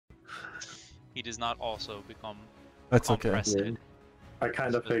he does not also become That's okay. compressed. Yeah. I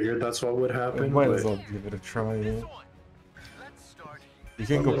kind of figured that's what would happen. Might but... as well give it a try. Yeah. You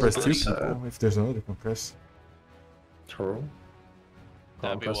can compress two people if there's another compress. True.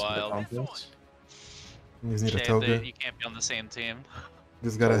 That'd be wild. You just need a toga. You can't be on the same team.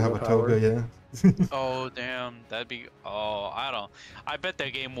 Just gotta have a toga, yeah. Oh damn, that'd be. Oh, I bet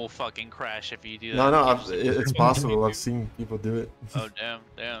that game will fucking crash if you do that. No, it's possible. I've seen people do it. Oh damn.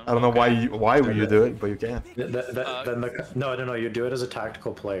 I don't know why would you do it, but you can. No. You do it as a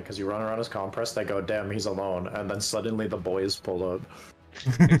tactical play because you run around as compress. They go, damn, he's alone, and then suddenly the boys pull up.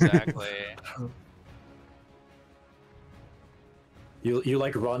 Exactly. You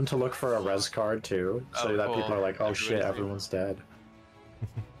like run to look for a res card too, so that cool. people are like, oh shit, everyone's dead.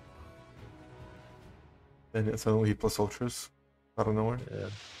 And suddenly he plus ultras out of nowhere. Yeah.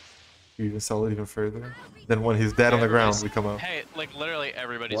 You even sell it even further. Then when he's dead on the ground, we come out. Hey, like literally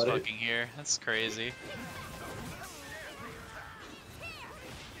everybody's fucking here. That's crazy.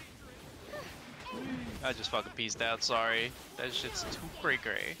 I just fucking pieced out, sorry. That shit's too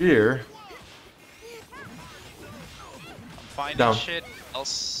cray. Here. I'm finding Down. shit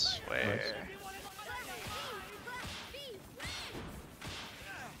elsewhere. Nice.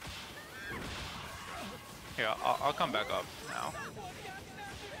 Here, I'll come back up now.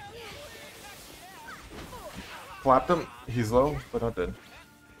 Clapped him. He's low, but not dead.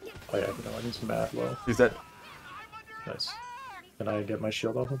 Oh yeah, no, he's mad low. He's dead. Nice. Can I get my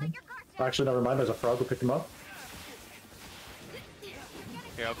shield off of him? Actually, never mind. There's a frog who picked him up.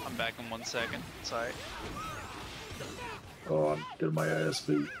 Here, I'll come back in 1 second. Sorry. Oh, I'm getting my ass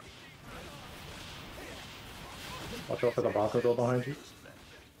beat. Watch out for the Baka girl behind you.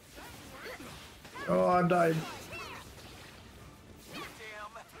 Oh, I'm dying.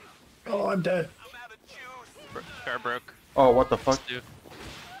 Oh, I'm dead. Car broke. Oh, what the fuck? Dude.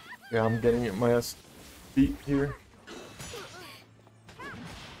 Yeah, I'm getting my ass beat here.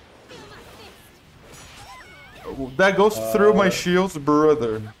 Oh, that goes through my shields,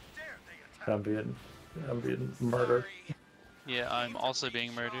 brother. I'm being murdered. Yeah, I'm also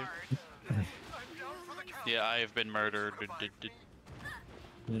being murdered. Yeah, I have been murdered.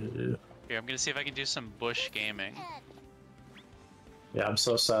 Yeah. Here, I'm gonna see if I can do some bush gaming. Yeah, I'm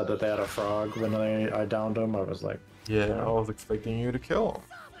so sad that they had a frog when I downed him. I was like, Yeah, I was expecting you to kill him.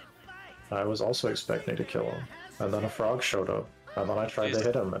 I was also expecting to kill him, and then a frog showed up, and then I tried to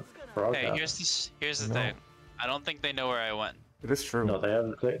hit him, and frog. Hey, here's the thing. I don't think they know where I went. It is true. No,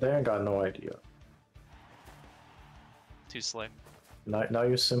 they ain't got no idea. Too slick. Now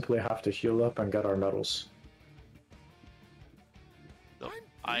you simply have to heal up and get our medals.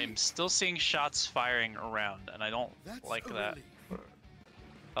 I'm still seeing shots firing around, and I don't like that.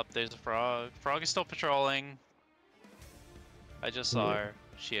 Up there's a frog. Frog is still patrolling. I just saw her.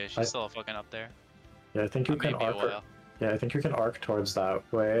 She's still fucking up there. Yeah, I think you can arc. Yeah, I think you can arc towards that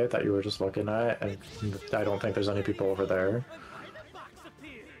way that you were just looking at, and I don't think there's any people over there.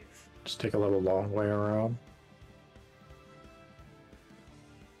 Just take a little long way around.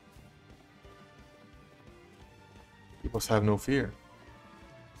 You must have no fear.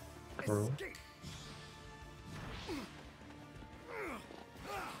 Cool.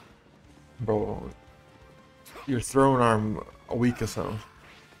 Bro, your throwing arm weak as hell.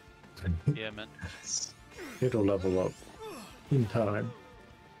 Yeah, man. It'll level up in time.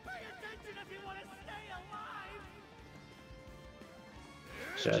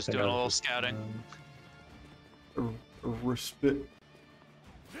 Just doing a little scouting. Respect.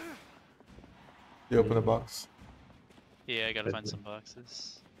 You open the box. Yeah, I gotta find some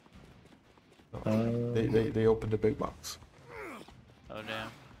boxes. No, they opened the big box. Oh damn.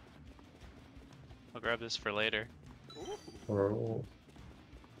 I'll grab this for later. Or,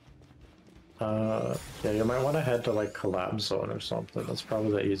 yeah, you might want to head to like collab zone or something. That's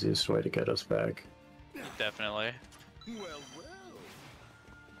probably the easiest way to get us back. Definitely.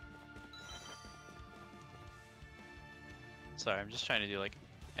 Sorry, I'm just trying to do like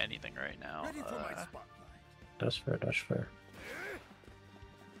anything right now. That's fair, that's fair.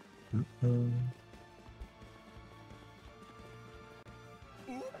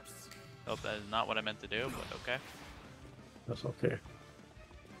 Oh, that is not what I meant to do, but okay. That's okay.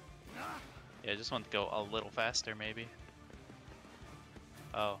 Yeah, I just want to go a little faster, maybe.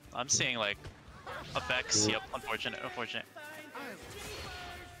 Oh, I'm seeing like effects. Yep, unfortunate.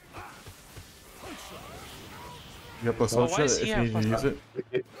 Yep, plus ultra if you use it.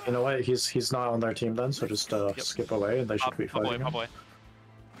 You know what? He's not on their team then, so just skip away and they should be fighting. Boy.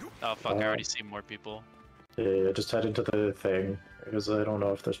 Oh fuck! I already see more people. Yeah, just head into the thing because I don't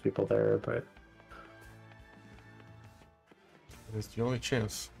know if there's people there, but It's the only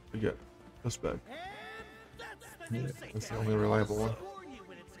chance we get. That's bad. Yeah, that's the only reliable one.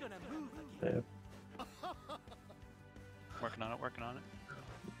 Yeah. Working on it, working on it.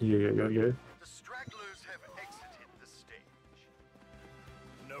 Yeah. The stragglers have exited the stage.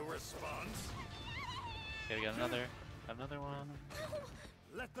 No response. Okay, we got another one.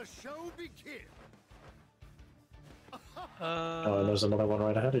 Let the show begin. Oh, and there's another one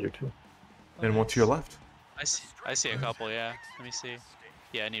right ahead of you too. And one to your left. I see a couple, yeah. Let me see.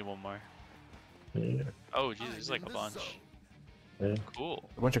 Yeah, I need one more. Yeah. Oh, geez, there's like a bunch. Yeah. Cool.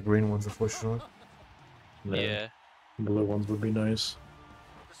 A bunch of green ones, unfortunately. Yeah. Blue ones would be nice.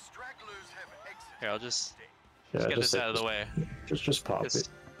 The stragglers have exited. Here, I'll just Yeah, get this out of the way. Just pop it.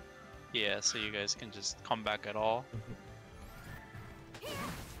 Yeah, so you guys can just come back at all.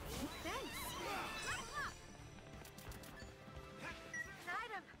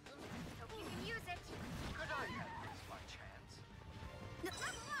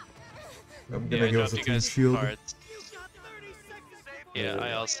 I'm gonna go with the team shield. Cards. Yeah,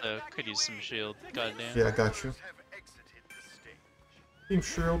 I also could use some shield. Goddamn. Yeah, I got you. Team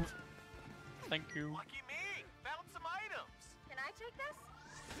shield. Thank you. Lucky me! Found some items! Can I take this?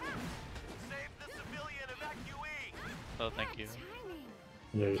 Save the civilian evacuee! Oh, thank you.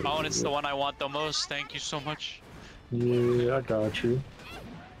 Yeah. Oh, and it's the one I want the most. Thank you so much. Yeah, I got you.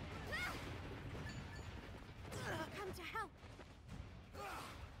 Come to help.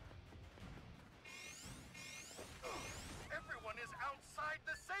 Everyone is outside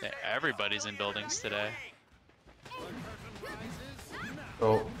the safe Yeah, area. everybody's in buildings today.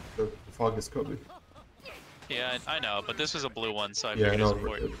 Oh, the fog is coming. Yeah, I know, but this was a blue one, so I Yeah, I figured it was know.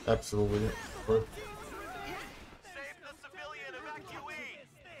 important. Absolutely. Save the civilian evacuee!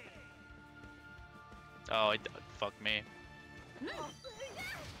 Oh, fuck me.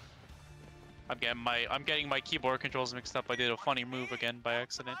 I'm getting my keyboard controls mixed up. I did a funny move again by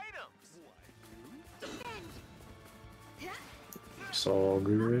accident. Items! It's all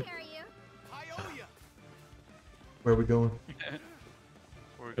good. Carry you. I owe ya! Where are we going?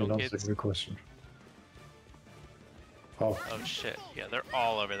 Where we Yeah, go, that's a kids? good question. Oh, Oh shit! Yeah, they're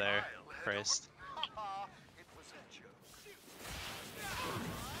all over there. Christ. It was a joke.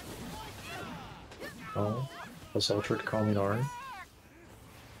 oh. Assaulted Communard.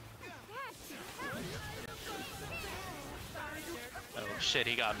 Oh shit!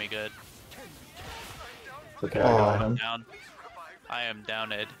 He got me good. Okay, I got Oh. him. Down. I am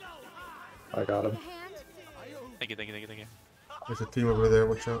downed. I got him. Hand. Thank you, thank you, thank you, thank you. There's a team over there.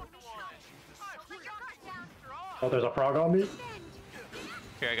 Watch out. Oh, there's a frog on me?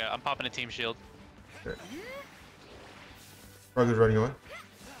 Here I go. I'm popping a team shield. Okay. Frog is running away.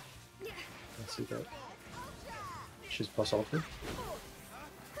 Let's see that. She's plus ultra.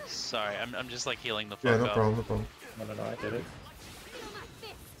 Sorry, I'm just like healing the fuck Yeah, no up. problem, no problem. No, I did it.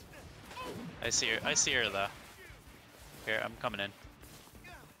 I see her though. Here, I'm coming in.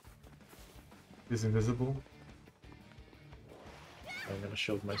 He's invisible. I'm gonna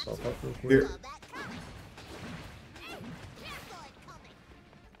shield myself up real quick. Here.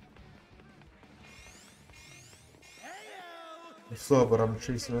 I saw, but I'm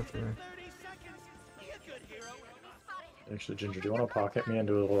chasing after her. Actually, Ginger, do you want to pocket me and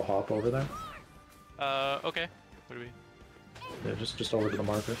do a little hop over there? Okay. What do we? Yeah, just over to the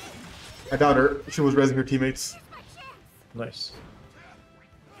marker. I got her. She was rezzing her teammates. Nice.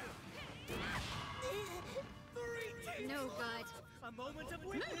 No good. A moment of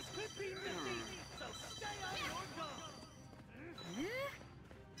weakness could be missing, so stay on your guard.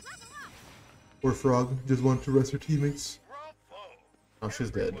 Poor Frog just wanted to rest her teammates. Bravo! Oh,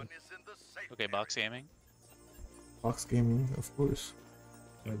 she's dead. Everyone is in the safe Okay, box gaming. Fox Gaming, of course.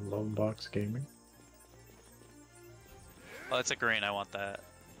 I love box gaming. Oh, it's a green. I want that.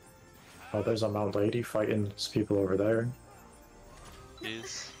 Oh, there's a Mount Lady fighting people over there.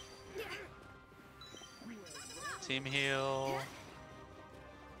 Jeez. Team heal.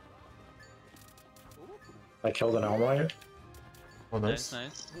 I killed an Elmire. Oh, Nice,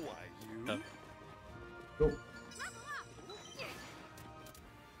 nice. nice. Why, you? Oh. Go.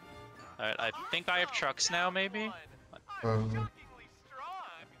 Alright, I think I have trucks now, maybe? Shockingly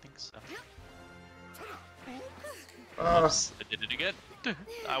strong. I think so. Ah, Oops, I did it again.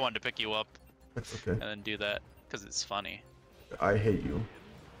 I wanted to pick you up that's okay. and then do that, because it's funny. I hate you.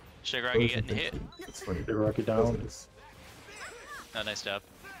 Shigaraki getting hit. It's funny. Big Rocky That's down. it is. Oh, nice job.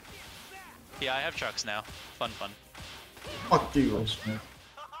 Yeah, I have trucks now. Fun, fun. Fuck you. Awesome!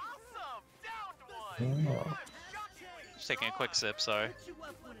 Downed one! Oh, Just taking a quick sip, sorry.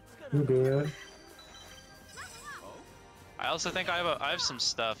 you good? I also think I have some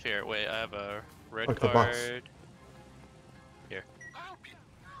stuff here. Wait, I have a red Like the box. card. Here.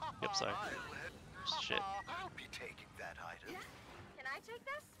 Yep, sorry. Shit. I'll be taking that item. Can I take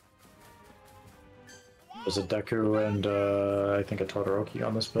this? There's a Deku and I think a Todoroki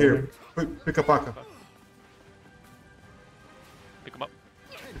on this Here, building. pick up Aka. Pick him up.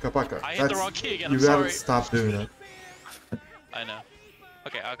 Pick up Aka. I hit the wrong key again, You I'm gotta sorry. stop doing that. I know.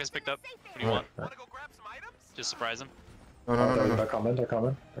 Okay, Aka's picked up. What do you Alright. want? Wanna go grab some items? Just surprise him. No, no, no, no, no. They're coming, they're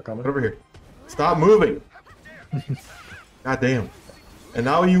coming, they're coming. Get over here. Stop moving. God damn. And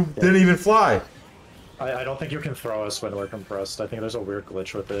now you didn't even fly. I don't think you can throw us when we're compressed. I think there's a weird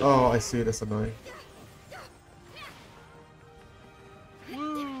glitch with it. Oh, I see. That's annoying.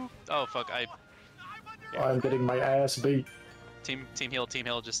 Oh fuck, I'm getting my ass beat. team heal,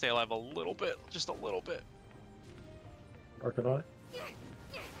 just stay alive a little bit. Just a little bit. Working on it.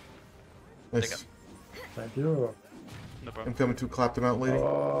 Nice. Thank you. No I'm problem. coming to clap them out, lady.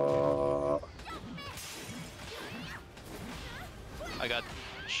 I got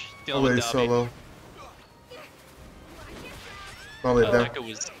Oh, dealing with lady Davi. solo. Oh, lady down. Deku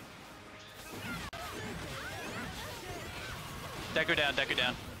was Deku down, Deku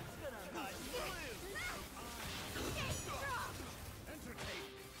down.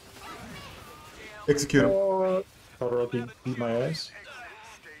 Execute him. Todoroki beat my ass.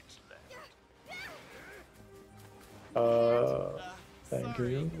 Thank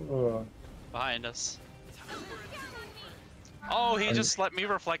you. Behind us. Oh, he just let me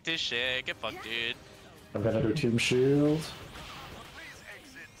reflect his shit. Get fucked, dude. I'm gonna do team shield.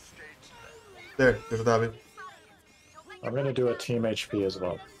 There's a Davi. I'm gonna do a team HP as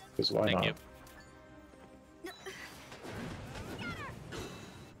well. Because why Thank not? you.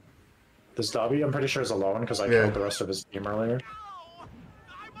 This Dabi, I'm pretty sure, is alone because I Yeah. killed the rest of his team earlier. Is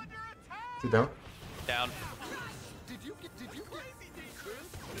he down? Down.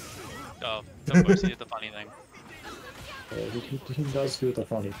 Oh, of course he did the funny thing. Yeah, he does do the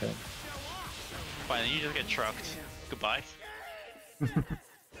funny thing. Fine, then you just get trucked. Goodbye.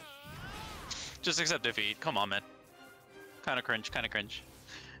 Just accept defeat. Come on, man. Kinda cringe, kinda cringe.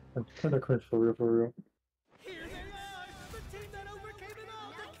 I'm kinda cringe for real, for real. Here they are, the team that overcame it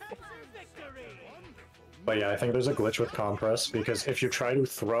all to capture victory. But yeah, I think there's a glitch with compress because if you try to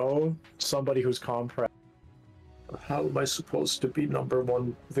throw somebody who's compressed, how am I supposed to be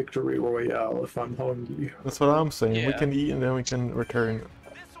 #1 victory royale if I'm hungry? That's what I'm saying. We Yeah. can eat and then we can return.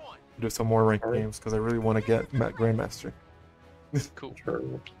 Do some more ranked Alright. games because I really want to get Grandmaster. Cool. Sure.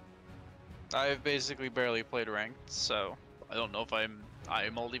 I've basically barely played ranked, so I don't know if I'm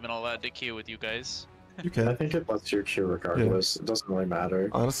even allowed to queue with you guys. You I can. think it lets you queue regardless. It doesn't really matter.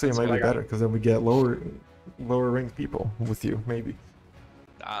 Honestly, it That's might what be I got. better because then we get lower ranked people with you, maybe.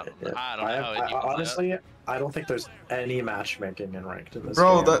 I don't Yeah. know how it equals Honestly, I don't think there's any matchmaking in ranked in this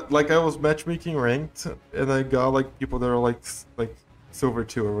Bro, game. that like I was matchmaking ranked and I got like people that are like silver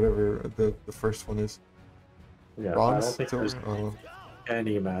 2 or whatever the first one is. Yeah, I Bronze, don't think silver. there's Oh,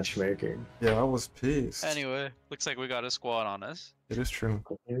 any matchmaking. yeah, I was pissed. Anyway, looks like we got a squad on us. It is true.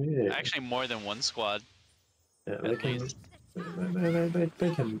 Yeah, Actually, more than one squad, yeah, they at can, least.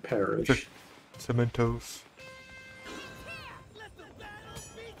 they can perish. Cementos. Let the battle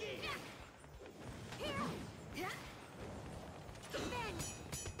begin.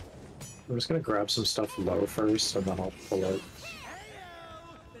 I'm just gonna grab some stuff low first, and then I'll pull out. Heyo,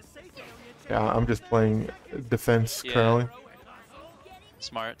 the safe area takes Yeah, I'm just playing defense Yeah. currently.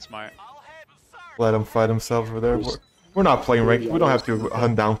 Smart, smart. Let them fight themselves over there. We're not playing ranked. We don't have to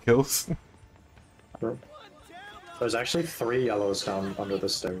hunt down kills. There's actually 3 yellows down under the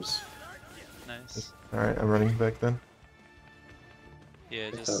stairs. Nice. Alright, I'm running back then. Yeah,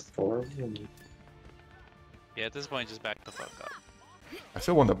 Is that just 4? at this point, just back the fuck up. I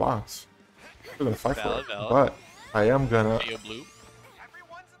still won the boss. We're gonna fight Valid, for it. valid. But I am gonna. Video blue.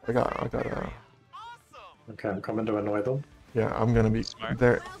 I got Okay, I'm coming to annoy them. Yeah, I'm gonna be Smart.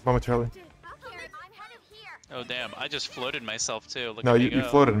 there momentarily. Okay, I'm headed here. Oh damn, I just floated myself too. Look No, at you, me you go.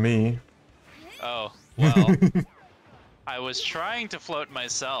 floated me. Oh, well. I was trying to float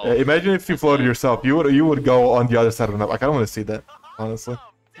myself. Yeah, imagine if you floated yourself. You would go on the other side of the map. Like, I don't want to see that, honestly.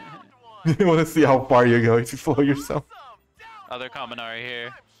 You want to see how far you go if you float yourself. Other Kaminari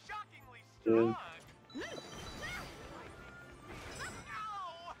here. Yeah.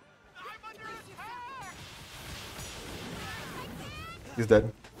 He's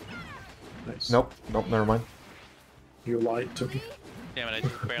dead. Nice. Nope, nope, never mind. You lied to me. Damn it,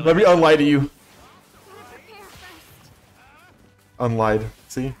 I barely. Let me unlie to you. Prepare first. Unlied.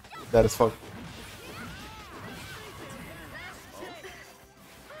 See? That is fuck.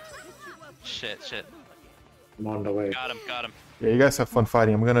 Shit. I'm on the way. Got him. Yeah, you guys have fun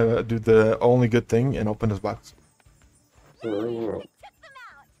fighting. I'm gonna do the only good thing and open this box. Whoa.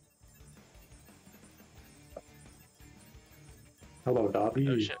 Hello, Dobby.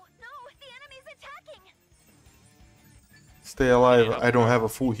 Oh shit. No, the enemy's attacking. Stay alive. Yeah. I don't have a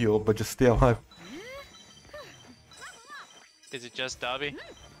full heal, but just stay alive. Is it just Dobby?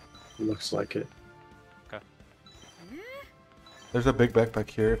 Looks like it. Okay. There's a big backpack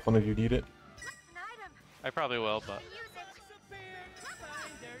here if one of you need it. An item. I probably will, but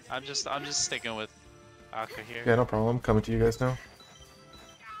Use it. I'm just sticking with Aka here. Yeah, no problem. I'm coming to you guys now. Ow!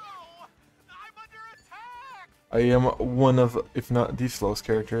 I'm under attack! I am one of, if not the slowest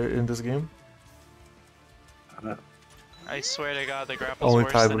character in this game. I swear to God, the grapple's Only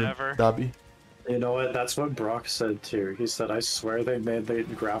worse tied than with ever. Dobby. You know what? That's what Brock said too. He said, "I swear they made the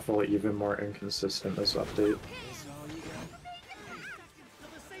grapple even more inconsistent this update." Till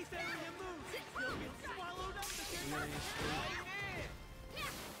the safe area moves, they'll get swallowed up again.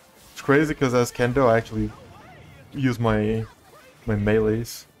 It's crazy because as Kendo, I actually use my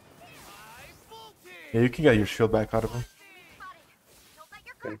melees. Yeah, you can get your shield back out of him. Don't let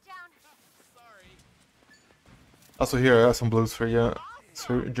your guard down. Also, here I got some blues for you,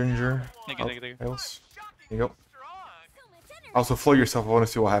 Sir Ginger. Thank you, thank you, thank you. Else. Here you go. So much energy. Also, float yourself. I want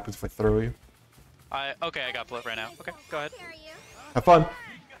to see what happens if I throw you. Okay, I got flip right now. Okay, go ahead. Carry you. Have fun.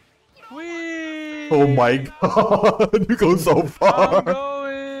 Whee! Oh my god, you go so I'm far.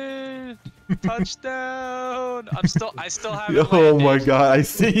 going! Touchdown! I still haven't Oh landed. my god, I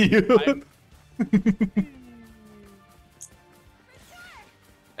see you.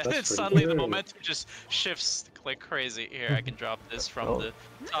 And then That's pretty suddenly the good. momentum just shifts like crazy. Here, I can drop this from Oh. the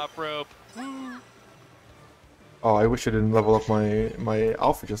top rope. Oh, I wish I didn't level up my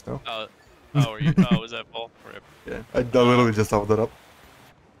alpha just now. Oh, were you? Oh, was that full? Rip. Yeah, I literally just leveled it up.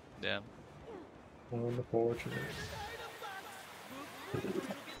 Damn. Unfortunate.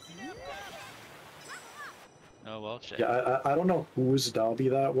 Oh well, shit. Yeah, I don't know whose Dobby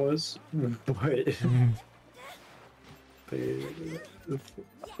that was, but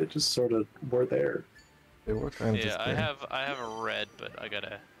they just sort of were there. They were kind of Yeah, just I there. have a red, but I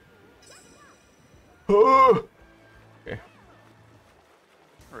gotta. Okay.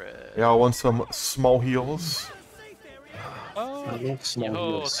 Red. Yeah, I want some small heals. Oh, I love small yo,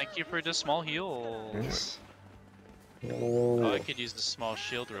 heals. thank you for the small heals. Oh, Oh, I could use the small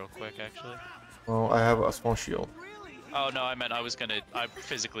shield real quick, actually. Well, I have a small shield. Oh no, I meant I was gonna. I'm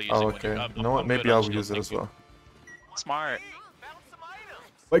physically using Oh, when okay. you're. You know what? I'm Maybe good on I'll shield, use it thank as you. well. Smart. Found some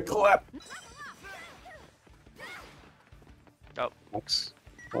items! Wait, clap! Oh, Box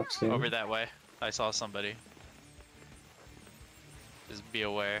game. over that way. I saw somebody. Just be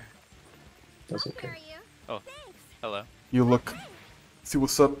aware. That's okay. Carry you. Oh, hello. You look. See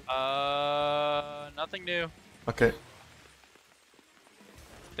what's up. Nothing new. Okay.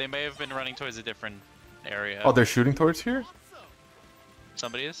 They may have been running towards a different area. Oh, they're shooting towards here?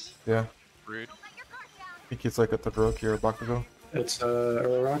 Somebody is? Yeah. Rude. Let your guard down. I think it's like a Todoroki or a Bakugo. It's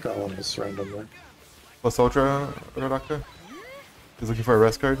Uraraka on this randomly. Plus Ultra Uraraka. He's looking for a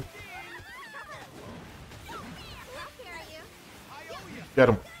rest card. I'll carry you. Get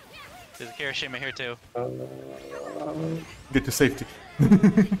him. There's a Kirishima here too. Get to safety.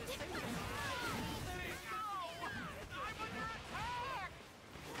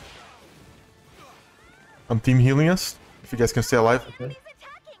 I'm team healing us. If you guys can stay alive. Okay.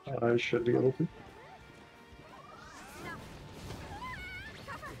 He's attacking. I should be able to.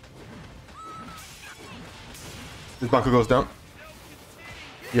 This Bakugo goes down.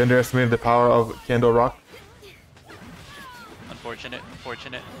 You underestimated the power of Kendo Rock. Unfortunate,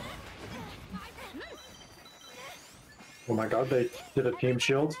 unfortunate. Oh my god, they did a team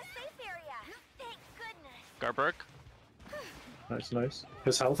shield. Safe area. Thank goodness. Garberg Nice, nice.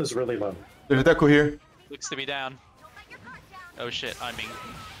 His health is really low. There's a Deku here. looks to be down. Don't let your guard down. Oh shit, I mean.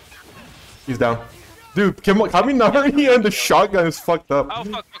 He's down. Dude, Kaminari and the shotgun is fucked up. Oh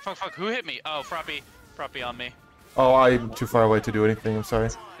fuck, fuck, fuck, fuck. Who hit me? Oh, Froppy on me. Oh, I'm too far away to do anything. I'm sorry.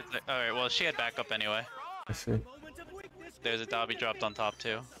 Alright, well, she had backup anyway. I see. Moment of weakness. There's a Dobby dropped on top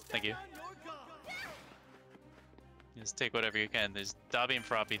too. Thank you. Just take whatever you can. There's Dobby and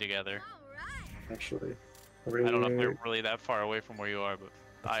Froppy together. All right. Actually. I don't know if we're really that far away from where you are, but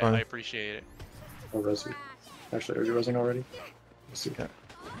fine. I appreciate it. Oh, Resi. Actually, are you resing already? Let's see. Okay.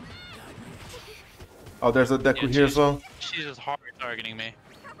 Oh, there's a Deku Yeah, here as well. She's just hard targeting me.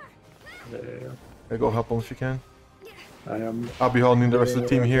 Yeah. Hey, go help him if you can. I am. I'll be holding the rest of the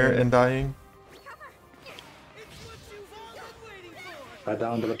team here and dying. It's what you've all been waiting for. I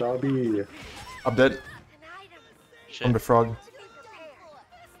downed the Dobby. I'm dead. An item. Shit. I'm the frog. Be prepared.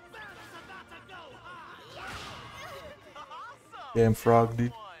 Damn frog,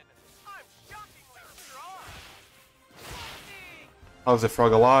 dude. I'm shockingly strong! How's the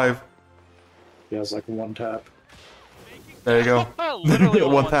frog alive? He has like one tap. Making There you go. Literally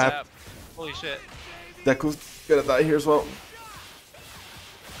One one tap. tap. Holy shit. Deku's gonna die here as well.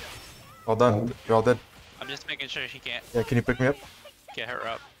 All done. You're all dead. I'm just making sure she can't Yeah, can you pick me up? get her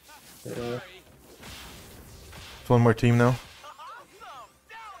up. Yeah. It's one more team now.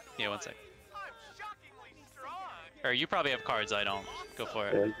 Yeah, one sec. I'm shockingly strong. Or you probably have cards, I don't. Go for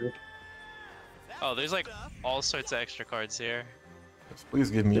Yeah, it. you- Oh, there's like all sorts of extra cards here. Yes, please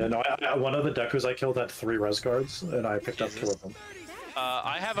give me. yeah, no, one of the Dekus I killed had 3 res guards, and I picked up 2 Jesus. of them.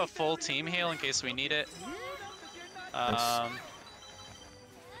 I have a full team heal in case we need it. Um,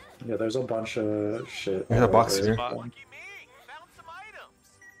 Yeah, there's a bunch of shit. There's a box over here. there. Lucky me. Found some items.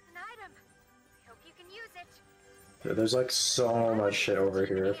 An item. Hope you can use it. Yeah, there's like so much shit over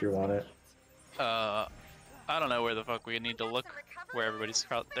here if you want it. I don't know where the fuck we need to look. Where everybody's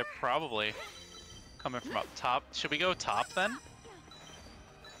they're probably coming from up top. Should we go top then?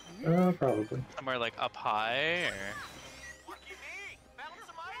 Probably. Somewhere like up high or? Lucky me. Found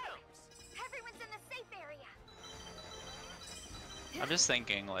some items. Everyone's in the safe area. I'm just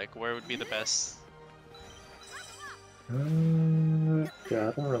thinking like where would be the best. Yeah,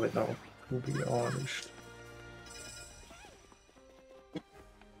 I don't really know, to be honest.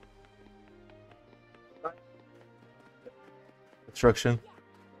 Destruction.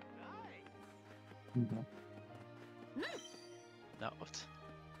 No.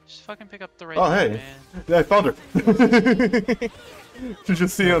 Just fucking pick up the right Oh, one, hey. man. Yeah, I found her. She's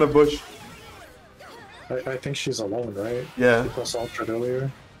just sitting on a bush. I think she's alone, right? Yeah. She plus ultra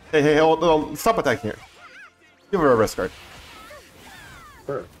earlier. Hey, hold, stop attacking her. Give her a rest card.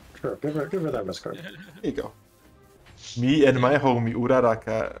 Sure, give her that res card. There you go. Me and my homie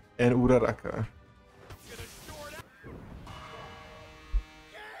Uraraka and Uraraka.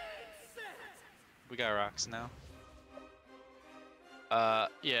 We got rocks now.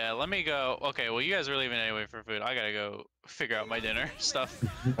 Yeah, let me go. Okay, well, you guys are leaving anyway for food. I gotta go figure out my dinner stuff.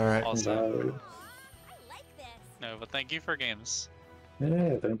 Alright. Also, I like this. no, but thank you for games.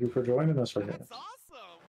 Yeah, thank you for joining us right now. That's awesome.